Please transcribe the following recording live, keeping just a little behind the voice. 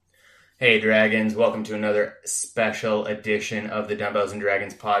Hey Dragons, welcome to another special edition of the Dumbbells and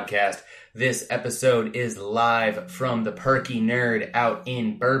Dragons podcast. This episode is live from the Perky Nerd out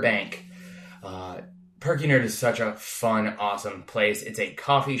in Burbank. Perky Nerd is such a fun, awesome place. It's a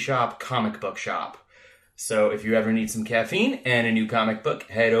coffee shop, comic book shop. So if you ever need some caffeine and a new comic book,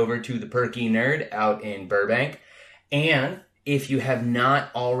 head over to the Perky Nerd out in Burbank. And if you have not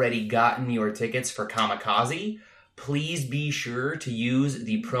already gotten your tickets for Kamikaze, please be sure to use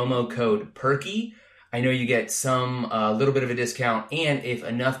the promo code PERKY. I know you get a little bit of a discount, and if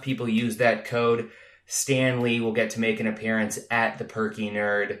enough people use that code, Stan Lee will get to make an appearance at the Perky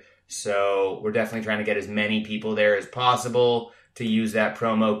Nerd. So we're definitely trying to get as many people there as possible to use that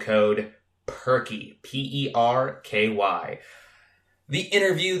promo code PERKY, P-E-R-K-Y. The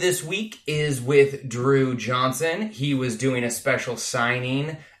interview this week is with Drew Johnson. He was doing a special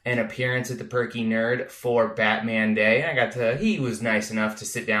signing and appearance at the Perky Nerd for Batman Day. He was nice enough to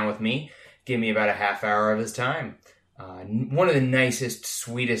sit down with me, give me about a half hour of his time. One of the nicest,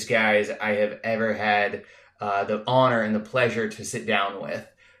 sweetest guys I have ever had the honor and the pleasure to sit down with.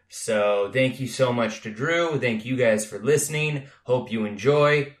 So thank you so much to Drew. Thank you guys for listening. Hope you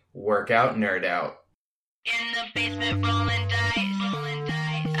enjoy. Work out, nerd out. In the basement rolling dice,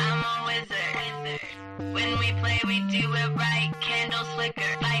 I'm a wizard. When we play, we do it right. Candles flicker,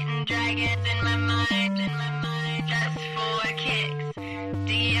 fighting dragons in my mind. Just for kicks.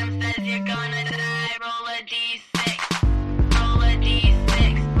 DM says you're gonna die. Roll a d6. Roll a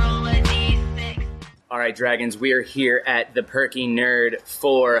d6. Roll a d6. All right, Dragons, we are here at the Perky Nerd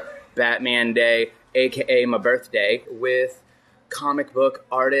for Batman Day, a.k.a. my birthday, with comic book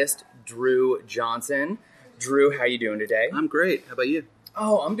artist Drew Johnson. Drew, how you doing today? I'm great. How about you?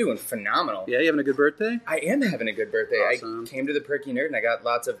 Oh, I'm doing phenomenal. Yeah, you having a good birthday? I am having a good birthday. Awesome. I came to the Perky Nerd and I got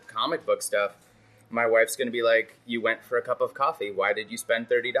lots of comic book stuff. My wife's going to be like, you went for a cup of coffee. Why did you spend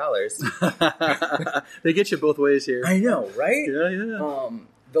 $30? They get you both ways here. I know, right? Yeah.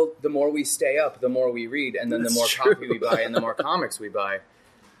 The more we stay up, the more we read, and then That's the more true. coffee we buy, and the more comics we buy.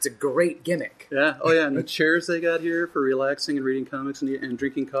 It's a great gimmick. Yeah. Oh, yeah. And the chairs they got here for relaxing and reading comics and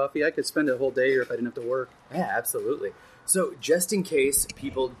drinking coffee. I could spend a whole day here if I didn't have to work. Yeah, absolutely. So, just in case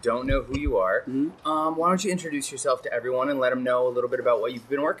people don't know who you are, why don't you introduce yourself to everyone and let them know a little bit about what you've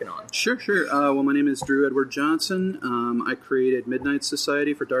been working on? Sure. Well, my name is Drew Edward Johnson. I created Midnight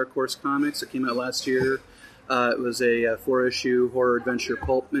Society for Dark Horse Comics. It came out last year. It was a 4-issue horror adventure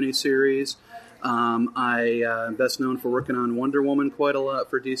pulp miniseries. I am best known for working on Wonder Woman quite a lot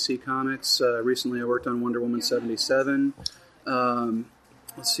for DC Comics. Recently I worked on Wonder Woman 77.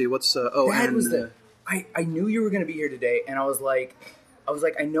 Let's see, I knew you were going to be here today, and I was like,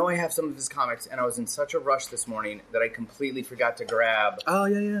 I know I have some of his comics, and I was in such a rush this morning that I completely forgot to grab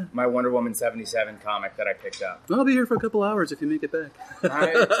my Wonder Woman 77 comic that I picked up. I'll be here for a couple hours if you make it back.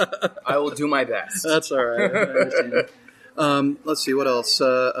 I will do my best. That's all right. I understand. Let's see, what else?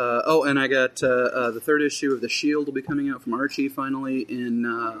 And I got the third issue of The Shield will be coming out from Archie finally in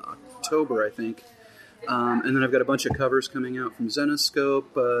October, I think. And then I've got a bunch of covers coming out from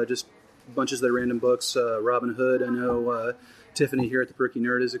Zenoscope, just bunches of their random books. Robin Hood, I know Tiffany here at the Perky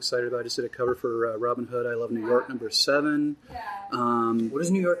Nerd is excited about. I just did a cover for Robin Hood, I Love New York, number 7. What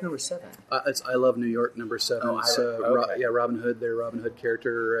is New York number 7? It's I Love New York, number 7. Okay. Robin Hood, their Robin Hood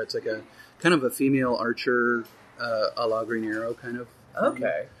character. It's like a kind of a female archer, a la Green Arrow, kind of.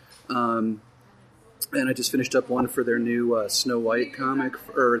 Okay. And I just finished up one for their new Snow White comic,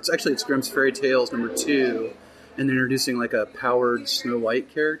 it's Grimm's Fairy Tales number 2, and they're introducing like a powered Snow White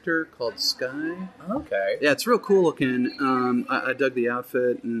character called Sky. Okay. Yeah, it's real cool looking. I dug the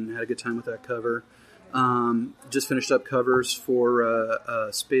outfit and had a good time with that cover. Just finished up covers for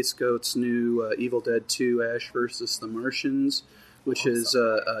Space Goat's new Evil Dead 2 Ash versus the Martians, which is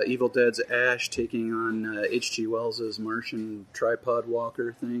Evil Dead's Ash taking on H.G. Wells' Martian tripod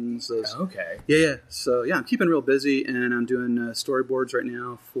walker things. Okay. Yeah. So, I'm keeping real busy, and I'm doing storyboards right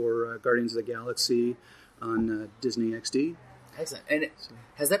now for Guardians of the Galaxy on Disney XD. Excellent. And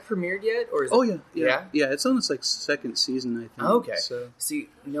has that premiered yet? Or is Yeah, it's on its second season, I think. Okay. So. See,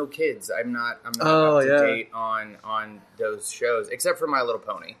 no kids. I'm not up to date on those shows, except for My Little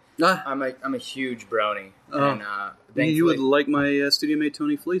Pony. I'm a huge brony. And you would like my studio mate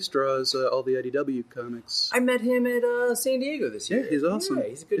Tony Fleece draws all the IDW comics. I met him at San Diego this year. Yeah, he's awesome. Yeah,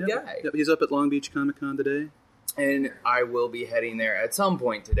 he's a good guy. Yep, he's up at Long Beach Comic Con today. And I will be heading there at some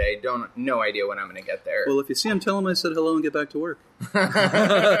point today. No idea when I'm going to get there. Well, if you see him, tell him I said hello and get back to work.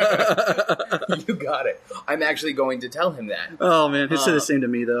 You got it. I'm actually going to tell him that. Oh, man. He'd say the same to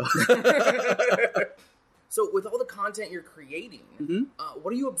me, though. So with all the content you're creating,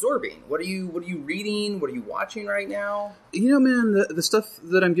 what are you absorbing? What are you reading? What are you watching right now? You know, man, the stuff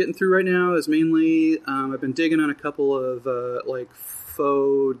that I'm getting through right now is mainly I've been digging on a couple of like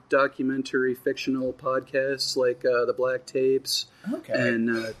faux documentary fictional podcasts, like the Black Tapes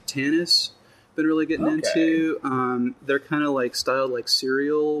and Tannis. Been really getting into. They're kind of like styled like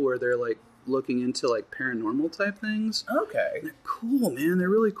Serial, where they're like looking into like paranormal type things. Okay. They're cool, man. They're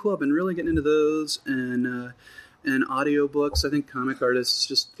really cool. I've been really getting into those and audiobooks. I think comic artists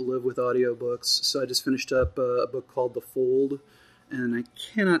just live with audiobooks. So I just finished up a book called The Fold, and I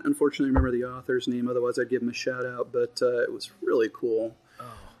cannot unfortunately remember the author's name, otherwise I'd give him a shout out, but it was really cool.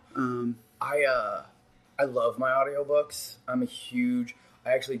 I love my audiobooks. I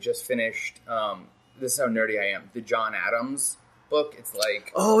actually just finished this is how nerdy I am. The John Adams book. It's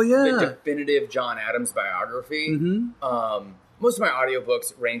like the definitive John Adams biography. Most of my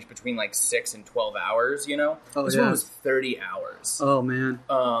audiobooks range between like 6 and 12 hours, you know? This one was 30 hours. Oh, man.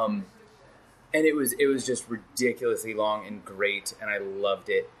 And it was just ridiculously long and great, and I loved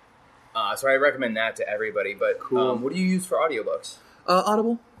it. So I recommend that to everybody. But what do you use for audiobooks?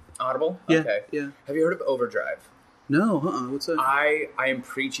 Audible. Audible? Yeah, okay. yeah. Have you heard of Overdrive? No, what's that? I am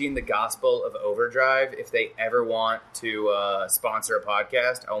preaching the gospel of Overdrive. If they ever want to sponsor a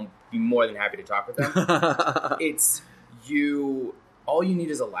podcast, I'll be more than happy to talk with them. All you need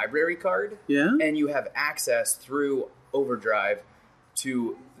is a library card. Yeah. And you have access through Overdrive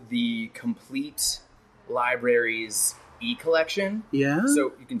to the complete library's e-collection. Yeah.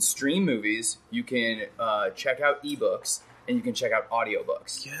 So you can stream movies, you can check out ebooks, and you can check out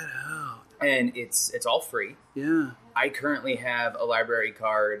audiobooks. Get out. And it's all free. Yeah. I currently have a library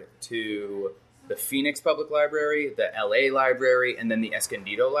card to the Phoenix Public Library, the LA Library, and then the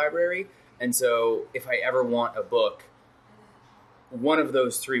Escondido Library. And so if I ever want a book, one of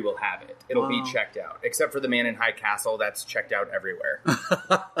those three will have it. It'll be checked out. Except for The Man in High Castle, that's checked out everywhere.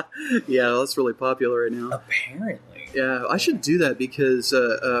 Yeah, that's really popular right now. Apparently. Yeah, I should do that because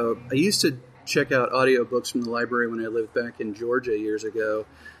I used to check out audiobooks from the library when I lived back in Georgia years ago.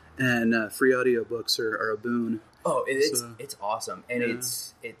 And free audiobooks are a boon. Oh, it's awesome. And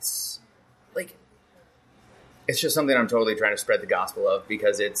it's like, it's just something I'm totally trying to spread the gospel of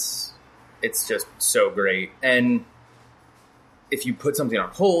because it's just so great. And if you put something on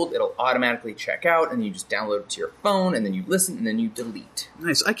hold, it'll automatically check out, and you just download it to your phone, and then you listen, and then you delete.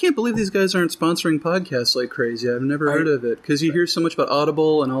 Nice. I can't believe these guys aren't sponsoring podcasts like crazy. I've never heard of it. Because you hear so much about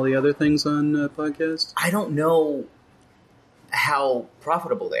Audible and all the other things on podcasts. I don't know how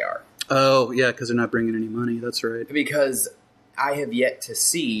profitable they are. Oh, yeah, because they're not bringing any money. That's right. Because I have yet to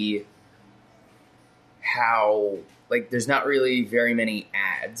see how, like, there's not really very many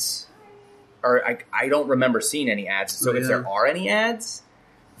ads. Or I don't remember seeing any ads. So if there are any ads,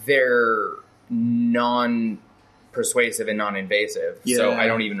 they're non-persuasive and non-invasive. Yeah. So I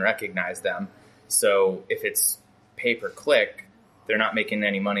don't even recognize them. So if it's pay-per-click, they're not making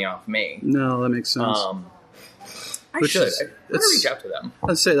any money off me. No, that makes sense. I should reach out to them.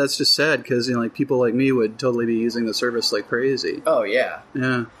 I'd say that's just sad because like people like me would totally be using the service like crazy. Oh, yeah.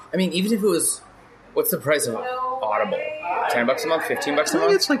 Yeah. I mean, even if it was... What's the price of Audible? $10 a month? $15 a month?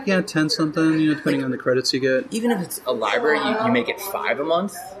 It's like, 10 something, depending on the credits you get. Even if it's a library, you make it $5 a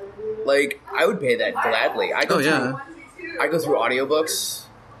month. Like, I would pay that gladly. I go through audiobooks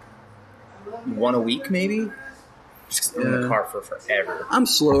one a week, maybe. Just in the car for forever. I'm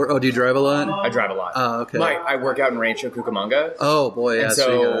slower. Oh, do you drive a lot? I drive a lot. Oh, okay. I work out in Rancho Cucamonga. Oh, boy, yeah. And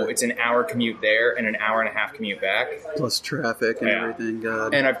so it's an hour commute there and an hour and a half commute back. Plus traffic and everything,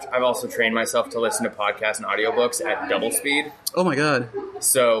 God. And I've also trained myself to listen to podcasts and audiobooks at double speed. Oh, my God.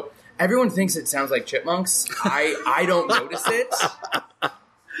 So everyone thinks it sounds like chipmunks. I don't notice it.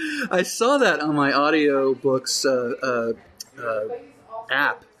 I saw that on my audiobooks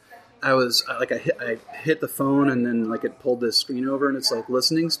app. I was I hit the phone and then like it pulled this screen over and it's like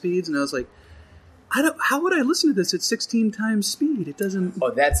listening speeds and I was like, how would I listen to this at 16 times speed? It doesn't. Oh,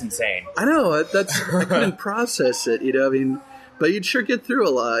 that's insane. I know I couldn't process it. I mean, but you'd sure get through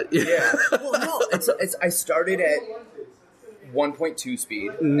a lot. Yeah. Well, no, it's I started at 1.2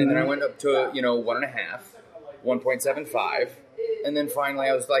 speed and then I went up to 1.5, 1.75, and then finally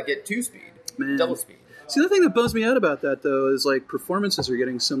I was like at 2 speed, double speed. See, the thing that bums me out about that, though, is, like, performances are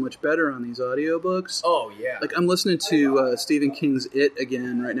getting so much better on these audiobooks. Oh, yeah. Like, I'm listening to Stephen King's It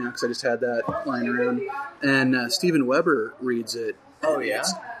again right now, because I just had that lying around. And Steven Weber reads it. Oh, yeah?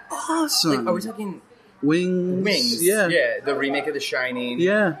 It's awesome. Like, are we talking... Wings? Yeah. Yeah, the remake of The Shining.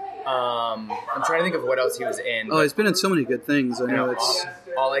 Yeah. I'm trying to think of what else he was in. Oh, he's been in so many good things. I know it's...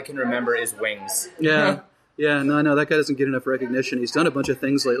 All I can remember is Wings. Yeah. Yeah, no, that guy doesn't get enough recognition. He's done a bunch of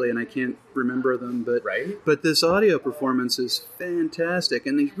things lately, and I can't remember them. But Right? But this audio performance is fantastic,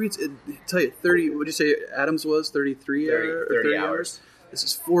 and he reads. I tell you, 30. What did you say? Adams was 33 30 hours. This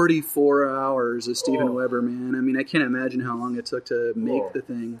is 44 hours of Steven Whoa. Weber, man. I mean, I can't imagine how long it took to make the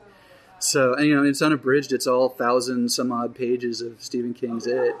thing. So, and, it's unabridged. It's all 1,000 some odd pages of Stephen King's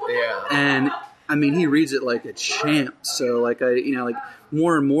It. Yeah. And I mean, he reads it like a champ. So, like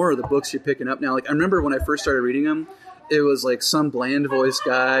more and more of the books you're picking up now. Like, I remember when I first started reading them, it was like some bland voice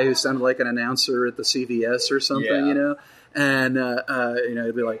guy who sounded like an announcer at the CVS or something, Yeah. And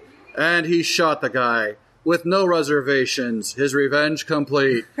it'd be like, and he shot the guy with no reservations. His revenge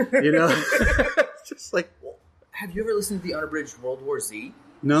complete. Just like, Have you ever listened to the unabridged World War Z?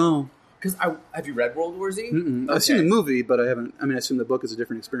 no. Because have you read World War Z? Mm-mm. Okay. I've seen the movie, but I haven't. I mean, I assume the book is a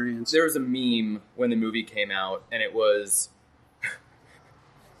different experience. There was a meme when the movie came out, and it was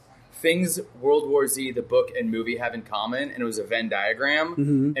things World War Z, the book and movie have in common, and it was a Venn diagram,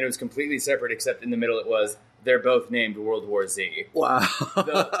 and it was completely separate, except in the middle it was, they're both named World War Z. Wow.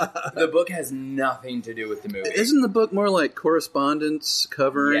 The book has nothing to do with the movie. Isn't the book more like correspondence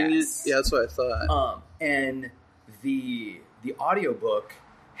covering Yes. it? Yeah, that's what I thought. And the audiobook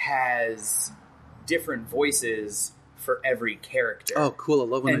has different voices for every character. Oh, cool. I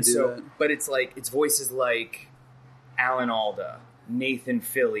love when I do that. But it's voices like Alan Alda, Nathan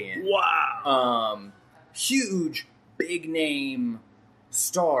Fillion. Wow. Huge, big name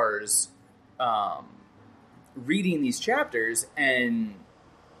stars reading these chapters, and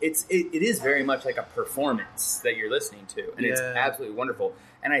it is very much like a performance that you're listening to, and it's absolutely wonderful.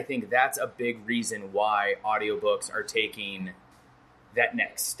 And I think that's a big reason why audiobooks are taking that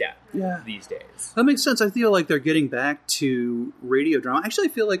next step these days. That makes sense. I feel like they're getting back to radio drama. Actually,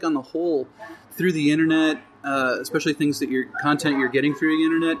 I feel like on the whole, through the internet, especially things that content you're getting through the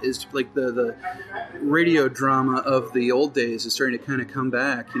internet, is like the radio drama of the old days is starting to kind of come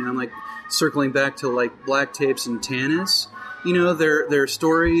back. I'm like circling back to like Black Tapes and Tanis. Their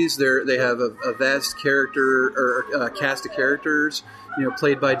stories. They have a vast character or cast of characters,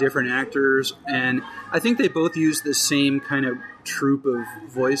 played by different actors, and I think they both use the same kind of troupe of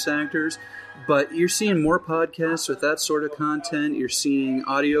voice actors. But you're seeing more podcasts with that sort of content. You're seeing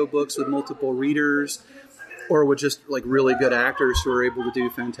audiobooks with multiple readers, or with just like really good actors who are able to do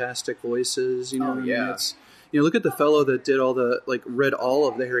fantastic voices. Look at the fellow that did read all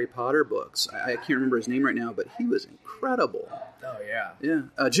of the Harry Potter books. I can't remember his name right now, but he was incredible. Oh, yeah.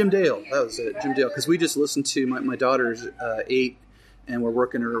 Yeah. Jim Dale. That was it. Jim Dale. Because we just listened to, my daughter's 8, and we're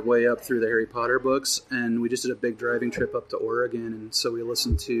working her way up through the Harry Potter books, and we just did a big driving trip up to Oregon, and so we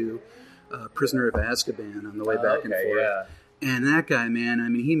listened to Prisoner of Azkaban on the way back and forth. Yeah. And that guy, man, I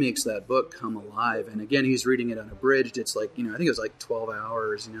mean, he makes that book come alive. And again, he's reading it unabridged. It's like, I think it was like 12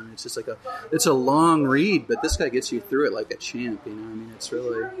 hours, It's just like it's a long read, but this guy gets you through it like a champ, I mean, it's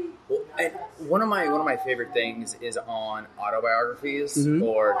really... Well, and one of my favorite things is on autobiographies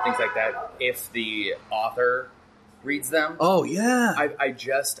or things like that, if the author reads them. Oh, yeah. I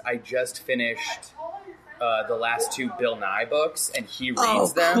just finished the last 2 Bill Nye books, and he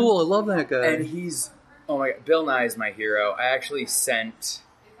reads them. Oh, cool. I love that guy. And oh my God, Bill Nye is my hero. I actually sent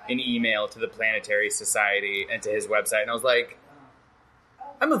an email to the Planetary Society and to his website, and I was like,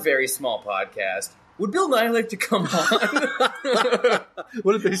 I'm a very small podcast. Would Bill Nye like to come on?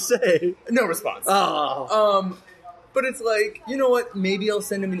 What did they say? No response. Oh. But it's like, you know what? Maybe I'll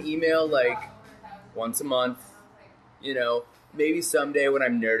send him an email like once a month. Maybe someday when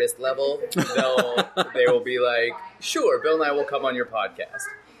I'm Nerdist level, they will be like, sure, Bill Nye will come on your podcast.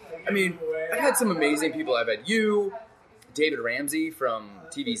 I mean, I've had some amazing people. I've had you, David Ramsey from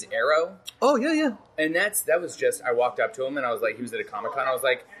TV's Arrow. Oh, yeah. And that was just, I walked up to him and I was like, he was at a Comic-Con. I was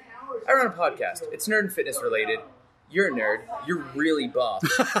like, I run a podcast. It's nerd and fitness related. You're a nerd. You're really buff.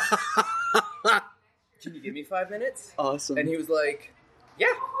 Can you give me 5 minutes? Awesome. And he was like,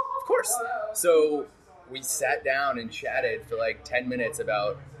 yeah, of course. So we sat down and chatted for like 10 minutes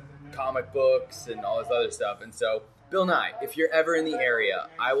about comic books and all this other stuff. And so, Bill Nye, if you're ever in the area,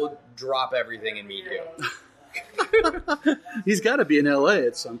 I will drop everything and meet you. He's got to be in LA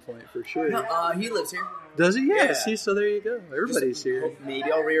at some point for sure. No, he lives here. Does he? Yeah. Yeah. See, so there you go. Everybody's here. Maybe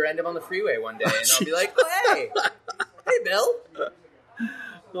I'll rear end him on the freeway one day, and I'll be like, "Oh, hey, Bill."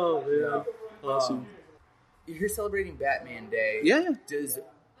 Oh, yeah. Awesome. You're celebrating Batman Day. Yeah. Is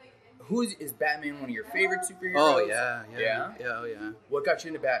Batman one of your favorite superheroes? Oh, yeah. Yeah? Oh, yeah. What got you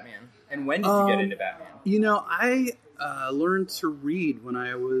into Batman? And when did you get into Batman? I learned to read when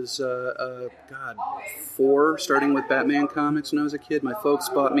I was, 4, starting with Batman comics when I was a kid. My folks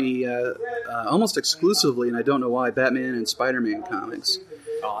bought me almost exclusively, and I don't know why, Batman and Spider-Man comics.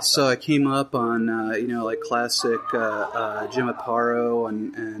 Awesome. So I came up on, like classic Jim Aparo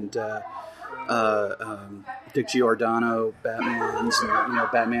and Dick Giordano Batmans,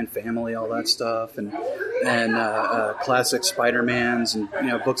 and Batman Family, all that stuff, and classic Spider-Mans, and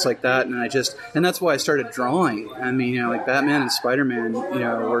books like that. And that's why I started drawing. I mean, like Batman and Spider-Man,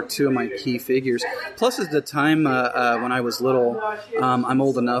 were two of my key figures. Plus, at the time when I was little, I'm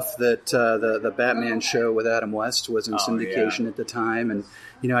old enough that the Batman show with Adam West was in syndication at the time, and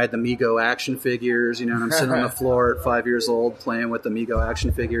I had the Mego action figures, and I'm sitting on the floor at 5 years old playing with the Mego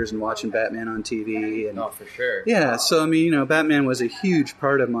action figures and watching Batman on TV. And, for sure. Yeah, so, I mean, Batman was a huge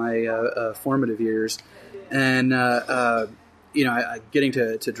part of my formative years. And, getting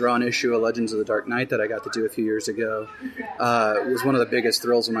to draw an issue of Legends of the Dark Knight that I got to do a few years ago was one of the biggest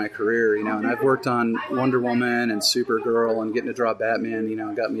thrills of my career, and I've worked on Wonder Woman and Supergirl, and getting to draw Batman,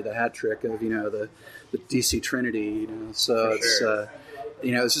 got me the hat trick of, the DC Trinity, so it's... Sure.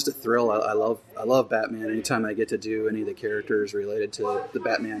 It's just a thrill. I love Batman. Anytime I get to do any of the characters related to the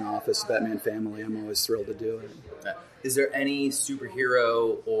Batman office, the Batman family, I'm always thrilled to do it. Is there any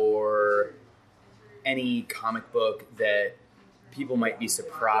superhero or any comic book that people might be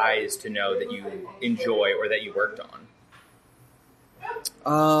surprised to know that you enjoy or that you worked on?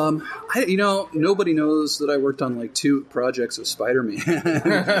 Nobody knows that I worked on like 2 projects of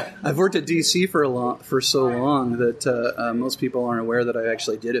Spider-Man. I've worked at DC for so long that most people aren't aware that I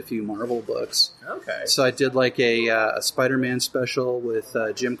actually did a few Marvel books. Okay. So I did like a Spider-Man special with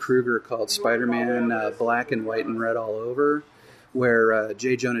Jim Krueger called Spider-Man Black and White and Red All Over, where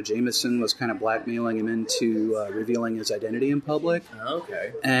J. Jonah Jameson was kind of blackmailing him into revealing his identity in public.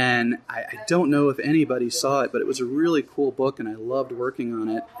 Okay. And I don't know if anybody saw it, but it was a really cool book, and I loved working on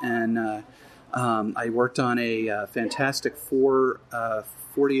it. And I worked on a Fantastic Four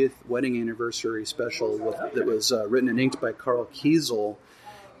 40th wedding anniversary special that was written and inked by Carl Kiesel,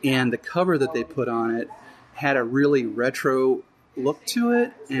 and the cover that they put on it had a really retro look to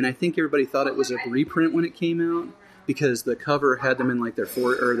it, and I think everybody thought it was a reprint when it came out, because the cover had them in like their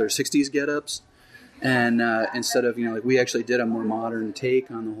 60s get-ups, and instead of we actually did a more modern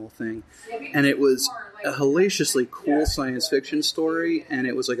take on the whole thing, and it was a hellaciously cool science fiction story, and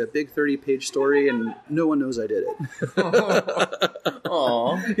it was like a big 30-page story, and no one knows I did it.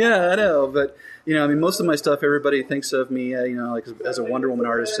 Aww. Yeah, I know, but most of my stuff, everybody thinks of me, like as a Wonder Woman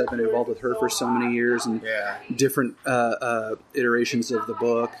artist. I've been involved with her for so many years, and different iterations of the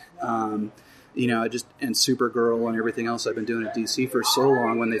book. And Supergirl and everything else I've been doing at DC for so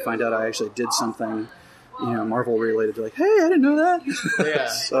long. When they find out I actually did something, Marvel related, they're like, "Hey, I didn't know that." Yeah.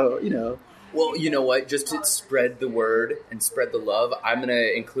 So Well, you know what? Just to spread the word and spread the love, I'm going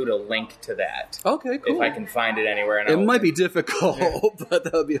to include a link to that. Okay, cool. If I can find it anywhere. And it might be difficult, but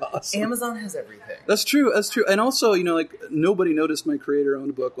that would be awesome. Amazon has everything. That's true. And also, nobody noticed my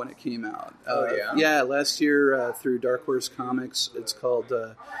creator-owned book when it came out. Yeah, last year through Dark Horse Comics, it's called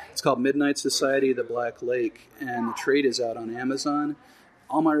Midnight Society: The Black Lake, and the trade is out on Amazon.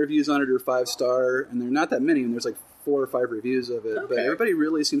 All my reviews on it are 5-star, and they're not that many, and there's like 4 or 5 reviews of it, but everybody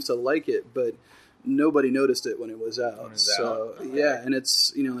really seems to like it, but nobody noticed it when it was out. And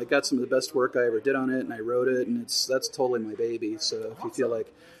it's, I got some of the best work I ever did on it, and I wrote it, and that's totally my baby. So if you feel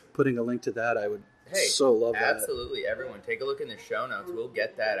like putting a link to that, I would so love that. Absolutely. Everyone, take a look in the show notes. We'll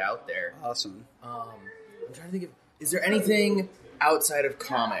get that out there. Awesome. I'm trying to think is there anything outside of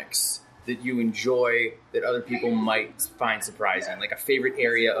comics that you enjoy that other people might find surprising? Like a favorite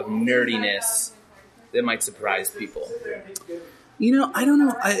area of nerdiness that might surprise people? I don't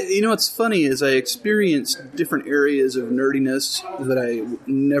know. What's funny is I experienced different areas of nerdiness that I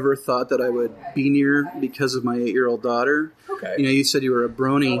never thought that I would be near because of my 8-year-old daughter. Okay. You said you were a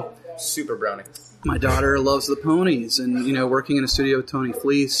brony. Super brony. My daughter loves the ponies, and working in a studio with Tony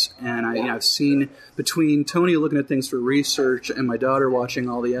Fleece, and I've seen between Tony looking at things for research and my daughter watching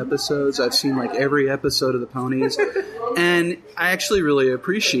all the episodes, I've seen like every episode of the ponies, and I actually really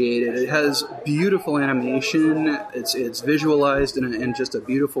appreciate it. It has beautiful animation. It's visualized in just a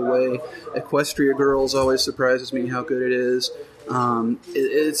beautiful way. Equestria Girls always surprises me how good it is.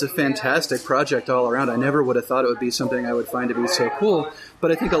 It's a fantastic project all around. I never would have thought it would be something I would find to be so cool,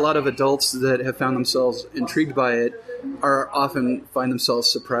 but I think a lot of adults that have found themselves intrigued by it often find themselves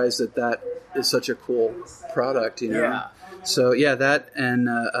surprised that is such a cool product, Yeah. So that, and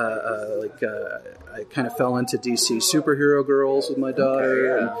I kind of fell into DC superhero girls with my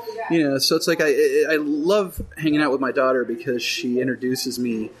daughter, and so it's like I love hanging out with my daughter because she introduces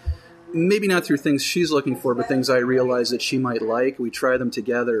me. Maybe not through things she's looking for, but things I realize that she might like. We try them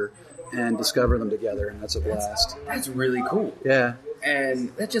together and discover them together, and that's a blast. That's really cool. Yeah.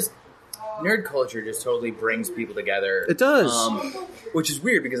 And that just nerd culture just totally brings people together. It does. Which is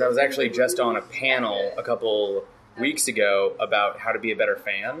weird because I was actually just on a panel a couple weeks ago about how to be a better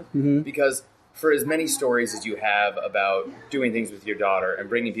fan. Mm-hmm. Because for as many stories as you have about doing things with your daughter and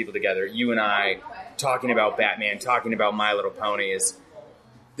bringing people together, you and I talking about Batman, talking about My Little Ponies,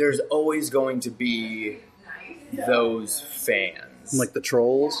 there's always going to be those fans. Like the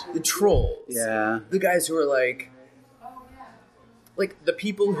trolls? The trolls. Yeah. The guys who are like the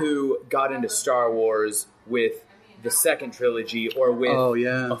people who got into Star Wars with the second trilogy or with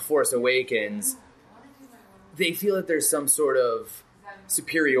A Force Awakens, they feel that there's some sort of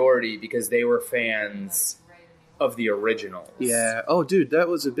superiority because they were fans of the originals. Yeah. Oh, dude, that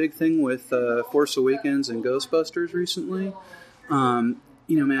was a big thing with Force Awakens and Ghostbusters recently.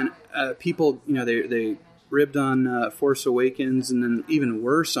 Man, people, they ribbed on Force Awakens and then even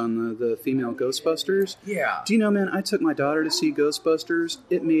worse on the female Ghostbusters. Yeah. Do you know, man, I took my daughter to see Ghostbusters.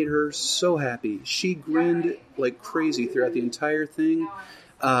 It made her so happy. She grinned like crazy throughout the entire thing.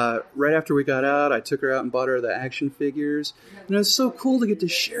 Right after we got out, I took her out and bought her the action figures. And it was so cool to get to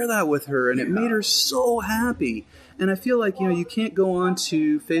share that with her, and it made her so happy. And I feel like, you can't go on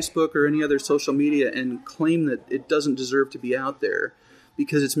to Facebook or any other social media and claim that it doesn't deserve to be out there.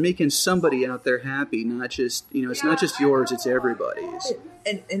 Because it's making somebody out there happy, not just, it's not just yours, it's everybody's.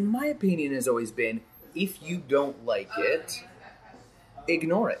 And my opinion has always been, if you don't like it,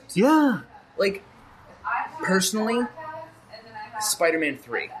 ignore it. Yeah. Like, personally, Spider-Man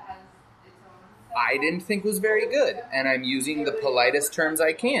 3, I didn't think was very good, and I'm using the politest terms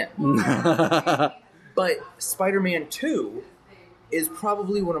I can. But Spider-Man 2 is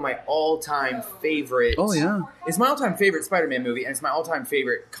probably one of my all-time favorite... Oh, yeah. It's my all-time favorite Spider-Man movie, and it's my all-time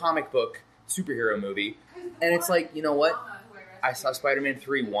favorite comic book superhero movie. And it's like, you know what? I saw Spider-Man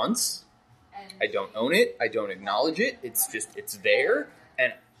 3 once. I don't own it. I don't acknowledge it. It's there.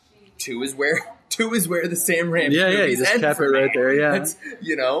 And 2 is where the Sam Raimi movies you just end kept for it right me. there, yeah. It's,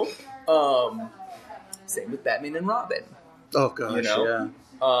 same with Batman and Robin. Oh, gosh, yeah.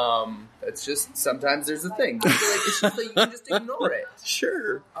 It's just, sometimes there's a thing. I feel like it's just like you can just ignore it.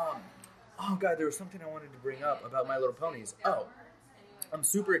 Sure. Oh, God, there was something I wanted to bring up about My Little Ponies. Oh, I'm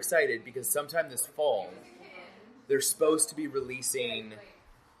super excited because sometime this fall, they're supposed to be releasing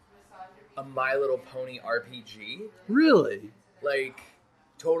a My Little Pony RPG. Really? Like,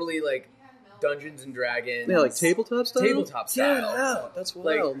 totally like Dungeons and Dragons. Yeah, like tabletop style? Tabletop style. Yeah, that's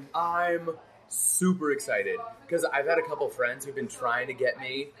wild. Like, I'm super excited because I've had a couple friends who've been trying to get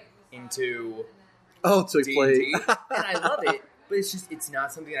me into D&D, play. and I love it, but it's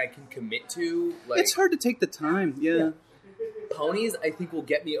not something I can commit to. Like, it's hard to take the time, yeah. Ponies, I think, will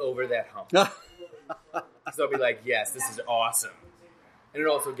get me over that hump. Because I'll be like, yes, this is awesome. And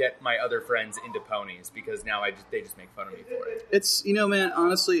it'll also get my other friends into ponies because now they just make fun of me for it. It's, man,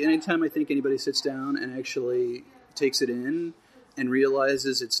 honestly, anytime I think anybody sits down and actually takes it in and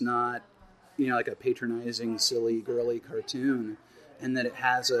realizes it's not, like a patronizing, silly, girly cartoon, and that it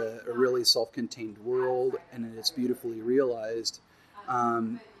has a really self-contained world and that it's beautifully realized,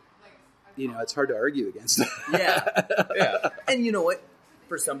 it's hard to argue against that. Yeah. And you know what?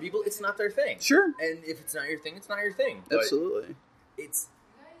 For some people, it's not their thing. Sure. And if it's not your thing, it's not your thing. But absolutely.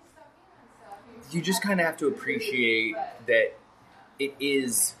 You just kind of have to appreciate that it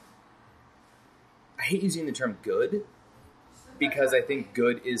is, I hate using the term good, because I think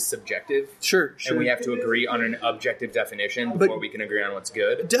good is subjective. Sure. And we have to agree on an objective definition before we can agree on what's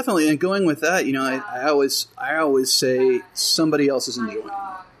good. Definitely, and going with that, I always say somebody else is enjoying it.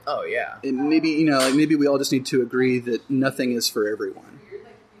 Oh, yeah. And maybe, maybe we all just need to agree that nothing is for everyone.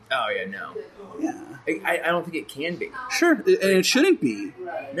 Oh, yeah, no. Yeah. I don't think it can be. Sure, and it shouldn't be.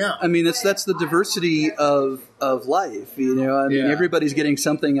 No. I mean, that's the diversity of life, everybody's getting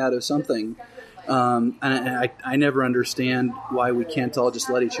something out of something. And I never understand why we can't all just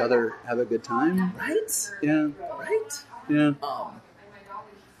let each other have a good time. Right? Yeah. Right? Yeah.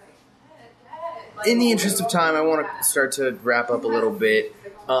 In the interest of time, I want to start to wrap up a little bit.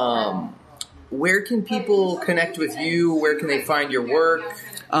 Where can people connect with you? Where can they find your work?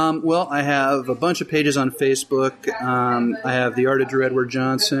 Well, I have a bunch of pages on Facebook. I have the Art of Drew Edward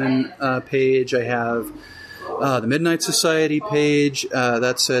Johnson page. I have the Midnight Society page.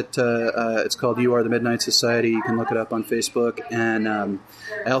 That's at it's called You Are the Midnight Society. You can look it up on Facebook. And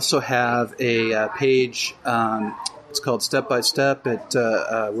I also have a page. It's called Step by Step,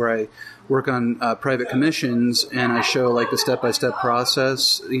 where I work on private commissions, and I show like the step-by-step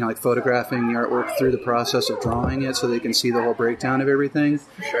process, like photographing the artwork through the process of drawing it so they can see the whole breakdown of everything.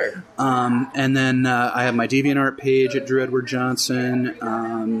 Sure. And then I have my DeviantArt page at Drew Edward Johnson,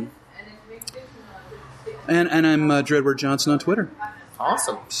 and I'm Drew Edward Johnson on Twitter.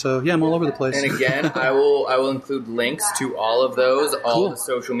 Awesome. So yeah, I'm all over the place. And again, I will include links to all of those, all the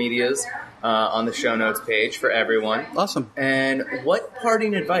social medias on the show notes page for everyone. Awesome. And what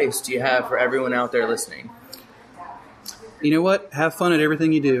parting advice do you have for everyone out there listening? You know what? Have fun at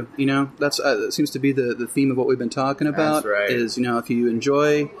everything you do. You know, that seems to be the theme of what we've been talking about. That's right. Is, you know, if you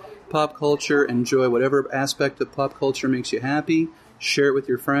enjoy pop culture, enjoy whatever aspect of pop culture makes you happy, share it with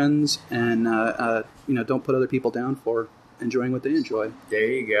your friends, and you know, don't put other people down for enjoying what they enjoy. There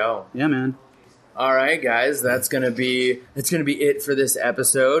you go. Yeah, man. All right, guys, that's gonna be it for this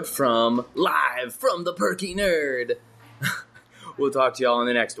episode live from the Perky Nerd. We'll talk to y'all in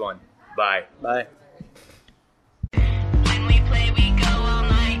the next one. Bye. Bye. When we play, we go all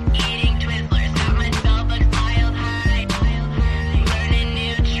night, eating Twizzlers. Got my spell books piled high. Learning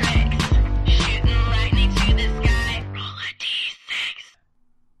new tricks, shooting lightning to the sky. Roll a d6.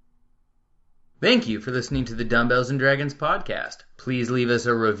 Thank you for listening to the Dumbbells and Dragons podcast. Please leave us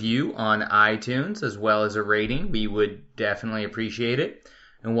a review on iTunes as well as a rating. We would definitely appreciate it.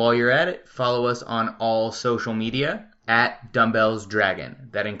 And while you're at it, follow us on all social media at Dumbbells Dragon.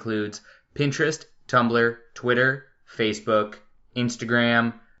 That includes Pinterest, Tumblr, Twitter, Facebook,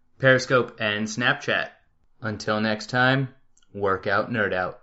 Instagram, Periscope, and Snapchat. Until next time, work out, nerd out.